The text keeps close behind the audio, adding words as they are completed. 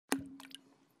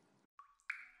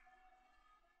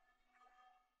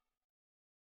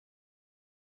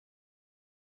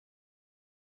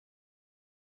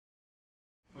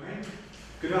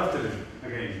Good afternoon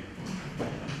again.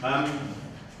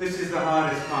 This is the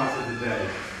hardest part of the day.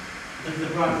 This is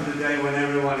the part of the day when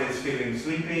everyone is feeling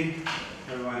sleepy,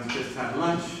 everyone's just had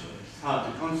lunch, it's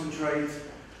hard to concentrate,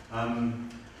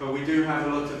 but we do have a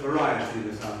lot of variety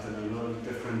this afternoon, a lot of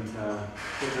different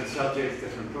subjects,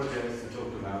 different projects to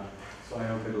talk about, so I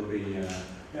hope it'll be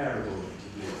bearable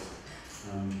at least.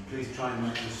 Please try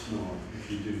not to snore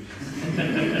if you do.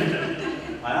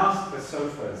 I asked for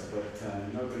sofas, but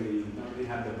nobody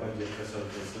had the budget for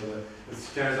sofas, so the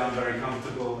chairs aren't very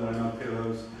comfortable, there are no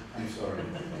pillows. I'm sorry.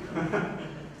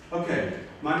 Okay,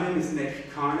 my name is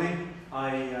Kearney. I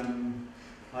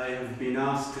have been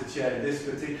asked to chair this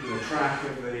particular track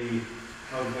of the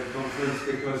conference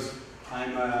because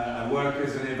I work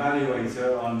as an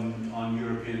evaluator on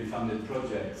European funded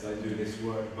projects. I do this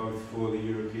work both for the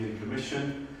European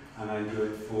Commission and I do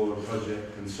it for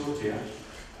project consortia.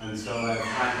 And so I've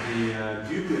had the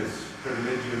dubious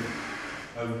privilege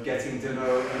of getting to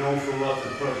know an awful lot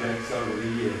of projects over the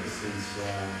years since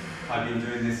I've been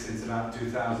doing this since about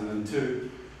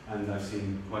 2002, and I've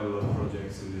seen quite a lot of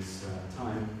projects in this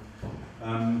time.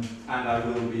 And I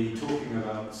will be talking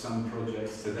about some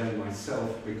projects today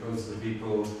myself because the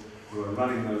people who are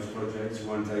running those projects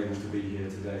weren't able to be here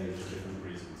today for different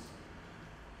reasons.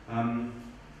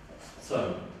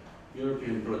 So,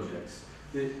 European projects.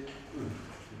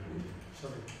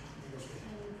 Sorry.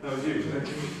 That was you, wasn't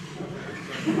it?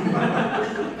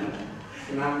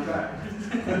 Now I'm back.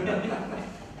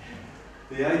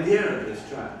 The idea of this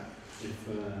track, if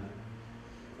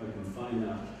I can find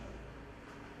out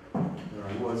where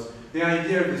I was, the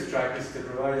idea of this track is to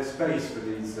provide a space for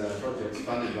these projects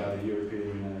funded by the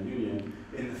European Union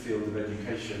in the field of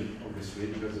education, obviously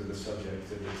because of the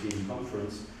subject of the team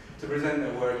conference, to present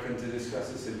their work and to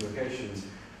discuss its implications.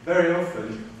 Very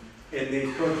often in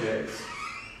these projects,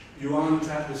 you aren't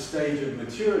at the stage of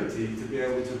maturity to be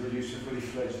able to produce a fully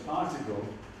fledged article,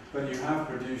 but you have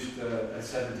produced a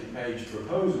 70-page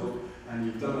proposal and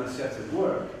you've done a set of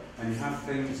work and you have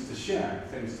things to share,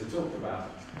 things to talk about,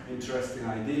 interesting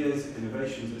ideas,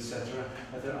 innovations, etc.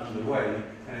 that are underway,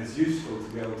 and it's useful to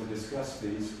be able to discuss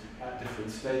these at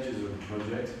different stages of the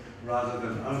project rather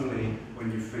than only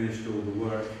when you've finished all the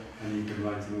work and you can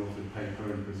write an authored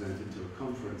paper and present it to a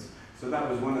conference. So that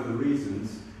was one of the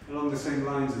reasons, along the same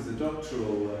lines as the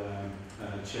doctoral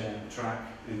track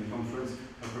in the conference,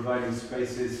 of providing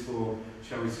spaces for,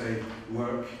 shall we say,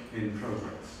 work in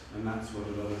progress. And that's what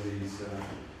a lot of these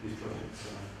projects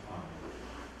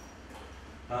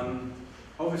are.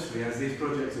 Obviously, as these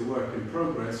projects are work in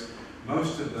progress,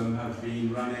 most of them have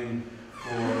been running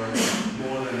for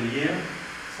more than a year.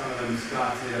 Some of them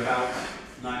started about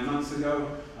 9 months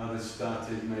ago, others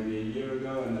started maybe a year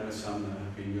ago, and there are some that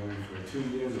have been going for 2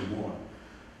 years or more.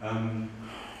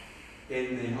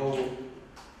 In the whole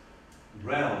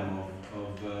realm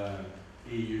of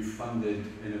EU-funded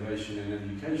innovation in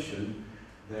education,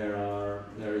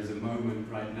 there is a moment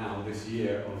right now this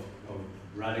year of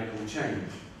radical change,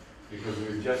 because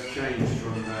we've just changed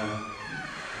from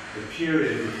the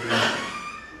period between,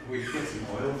 we get some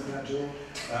oil to that door,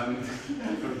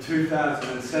 from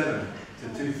 2007 to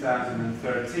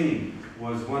 2013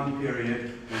 was one period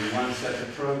with one set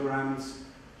of programs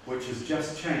which has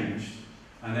just changed,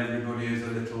 and everybody is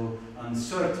a little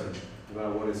uncertain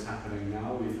about what is happening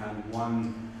now. We've had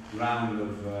one round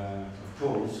of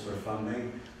calls for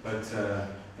funding, but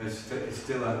it's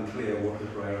still unclear what the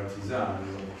priorities are in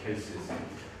a lot of cases.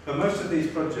 But most of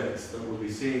these projects that we'll be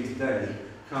seeing today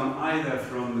come either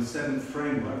from the 7th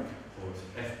framework, or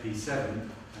FP7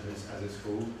 as it's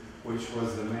called, which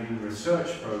was the main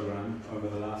research program over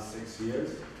the last 6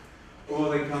 years, or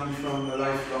they come from the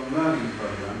lifelong learning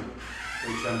program,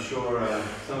 which I'm sure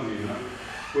some of you know,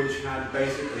 which had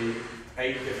basically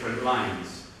 8 different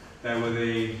lines. There were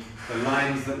the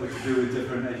lines that were to do with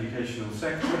different educational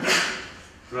sectors,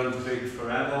 Grundtvig for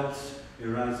adults,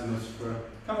 Erasmus for...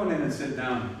 Come on in and sit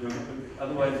down,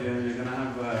 otherwise you're going to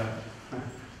have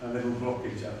a little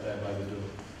blockage up there by the door.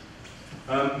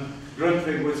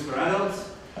 Grundtvig was for adults,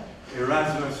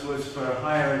 Erasmus was for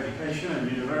higher education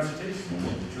and universities,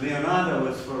 Leonardo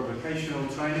was for vocational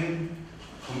training,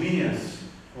 Comenius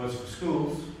was for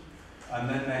schools, and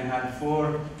then they had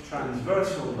 4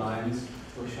 transversal lines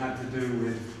which had to do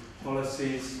with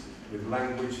policies, with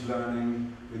language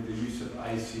learning, with the use of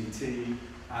ICT,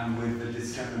 and with the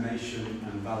dissemination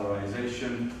and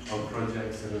valorization of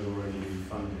projects that had already been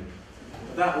funded.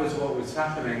 That was what was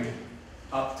happening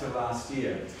up to last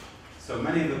year. So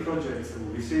many of the projects that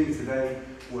we'll be seeing today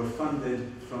were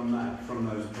funded from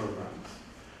those programs.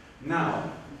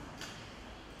 Now,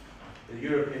 the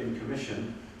European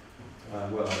Commission,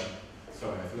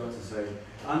 sorry, I forgot to say,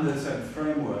 under the 7th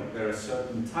framework there are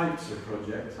certain types of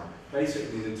projects.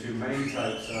 Basically the two main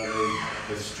types are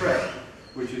the STREP,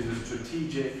 which is a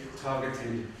strategic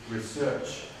targeted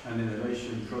research and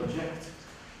innovation project,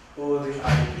 or the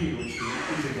IP, which is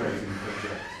an integrating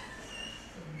project.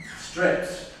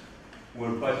 STREPs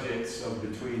were budgets of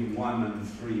between 1 and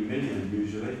 3 million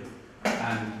usually,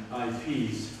 and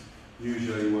IPs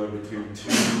usually were between 2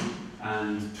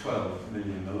 and 12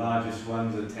 million. The largest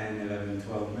ones are 10, 11,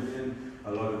 12 million.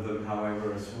 A lot of them,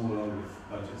 however, are smaller, with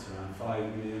budgets around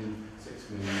 5 million, 6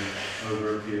 million,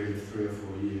 over a period of 3 or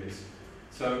 4 years.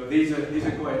 So these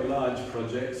are quite large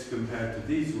projects compared to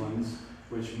these ones,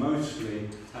 which mostly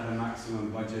had a maximum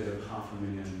budget of €500,000.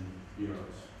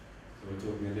 So we're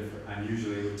talking a different, and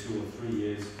usually with 2 or 3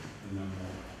 years and no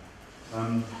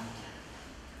more.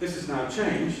 This has now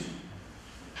changed.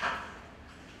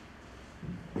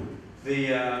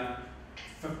 The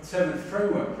 7th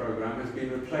Framework Programme has been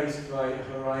replaced by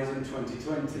Horizon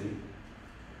 2020,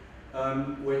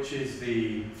 which is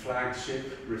the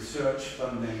flagship research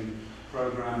funding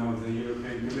programme of the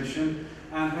European Commission,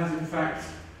 and has in fact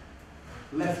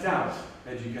left out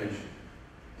education.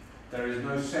 There is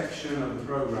no section of the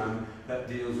programme that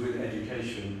deals with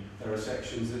education. There are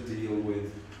sections that deal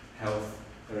with health,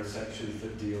 there are sections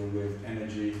that deal with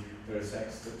energy, there are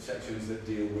sections that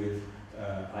deal with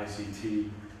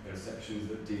ICT, there are sections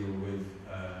that deal with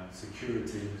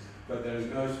security, but there is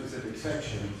no specific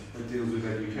section that deals with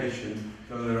education,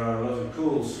 though there are a lot of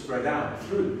calls spread out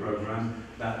through the programme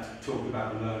that talk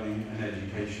about learning and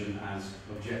education as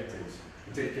objectives,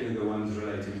 particularly the ones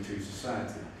relating to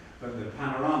society. But the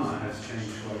panorama has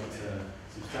changed quite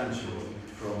substantially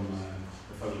from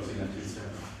the focus in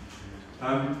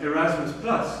that. Erasmus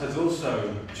Plus has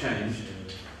also changed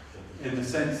in the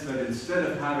sense that instead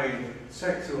of having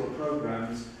sectoral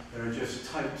programs, there are just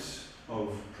types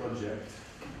of projects,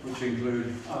 which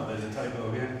include, there's a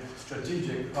typo here,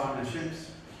 strategic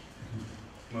partnerships,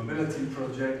 mobility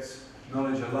projects,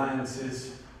 knowledge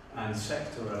alliances, and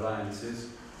sector alliances.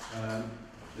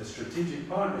 The strategic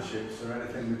partnerships are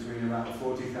anything between about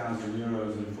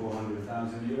 €40,000 and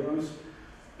 €400,000.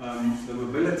 The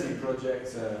mobility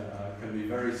projects can be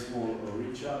very small or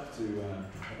reach up to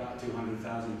about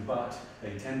 200,000, but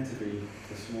they tend to be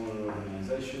the smaller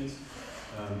organisations,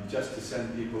 just to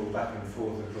send people back and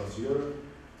forth across Europe,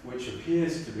 which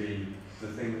appears to be the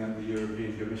thing that the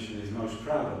European Commission is most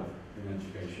proud of in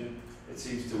education. It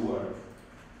seems to work.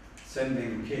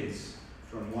 Sending kids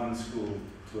from one school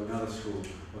to another school,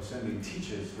 or sending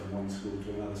teachers from one school to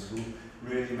another school,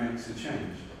 really makes a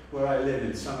change. Where I live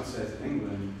in Somerset in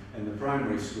England, in the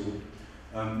primary school,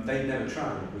 they never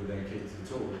travelled with their kids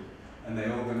at all. And they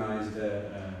organised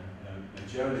a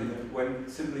journey that went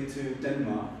simply to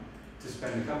Denmark to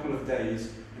spend a couple of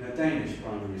days in a Danish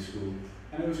primary school.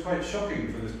 And it was quite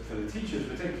shocking for the teachers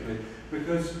particularly,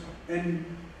 because in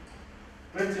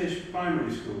British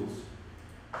primary schools,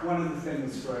 one of the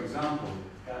things, for example,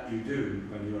 that you do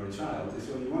when you're a child is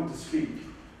when you want to speak,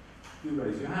 you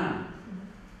raise your hand.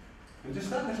 And just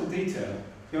that little detail,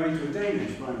 going to a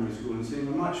Danish primary school and seeing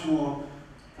a much more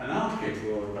anarchic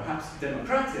or perhaps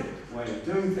democratic way of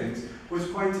doing things, was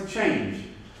quite a change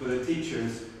for the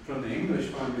teachers from the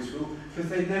English primary school, because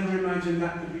they'd never imagined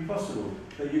that could be possible,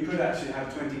 that you could actually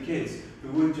have 20 kids who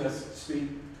would just speak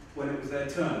when it was their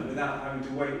turn without having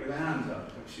to wait with their hands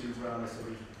up, which seems rather sort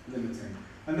of limiting.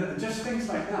 And just things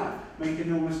like that make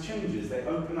enormous changes. They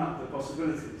open up the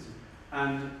possibilities.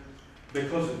 And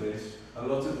because of this, a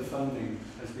lot of the funding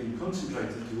has been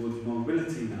concentrated towards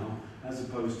mobility now, as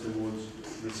opposed towards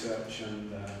research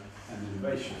and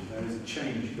innovation. There is a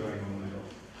change going on there.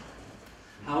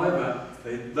 However,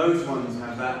 those ones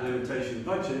have that limitation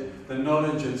budget. The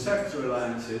knowledge and sector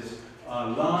alliances are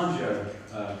larger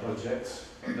projects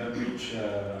that reach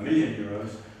 €1 million,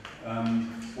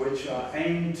 which are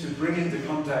aimed to bring into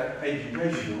contact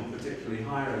educational, particularly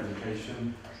higher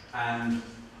education, and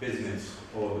business,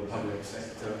 or the public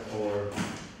sector, or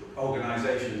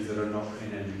organisations that are not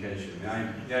in education.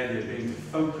 The idea being to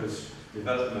focus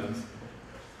development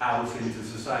out into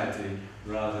society,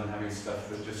 rather than having stuff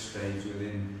that just stays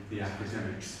within the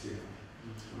academic sphere.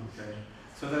 Okay.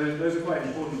 So those are quite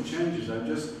important changes. I'm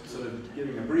just sort of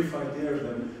giving a brief idea of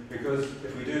them, because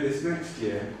if we do this next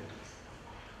year,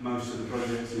 most of the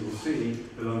projects you will see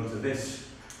belong to this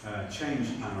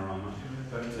changed panorama,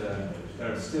 but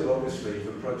there are still, obviously,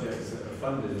 for projects that are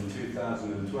funded in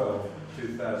 2012,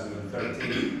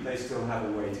 2013, they still have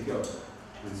a way to go,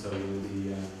 and so we'll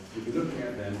be looking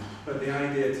at them. But the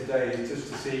idea today is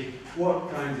just to see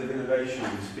what kinds of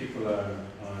innovations people are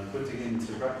putting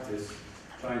into practice,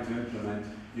 trying to implement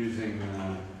using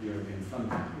European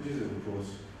funding, which is of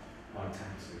course our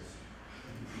taxes.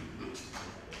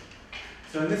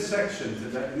 So in this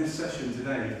session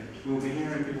today, we'll be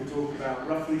hearing people talk about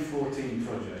roughly 14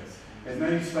 projects. It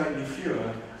may be slightly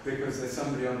fewer because there's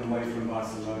somebody on the way from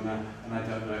Barcelona and I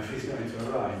don't know if he's going to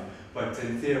arrive. But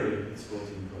in theory, it's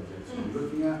 14 projects we're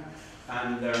looking at.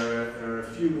 And there are a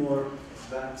few more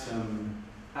that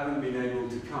haven't been able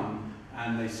to come,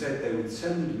 and they said they would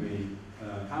send me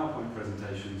PowerPoint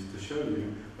presentations to show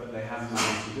you, but they haven't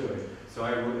managed to do it. So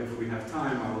I will, if we have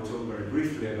time, I will talk very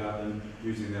briefly about them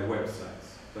using their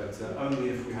websites, but only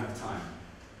if we have time.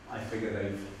 I figure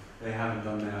they haven't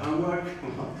done their homework,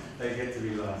 they get to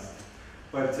be last.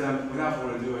 But without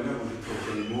further ado, I don't want to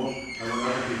talk anymore. I want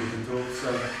other people to talk.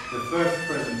 So the first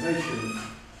presentation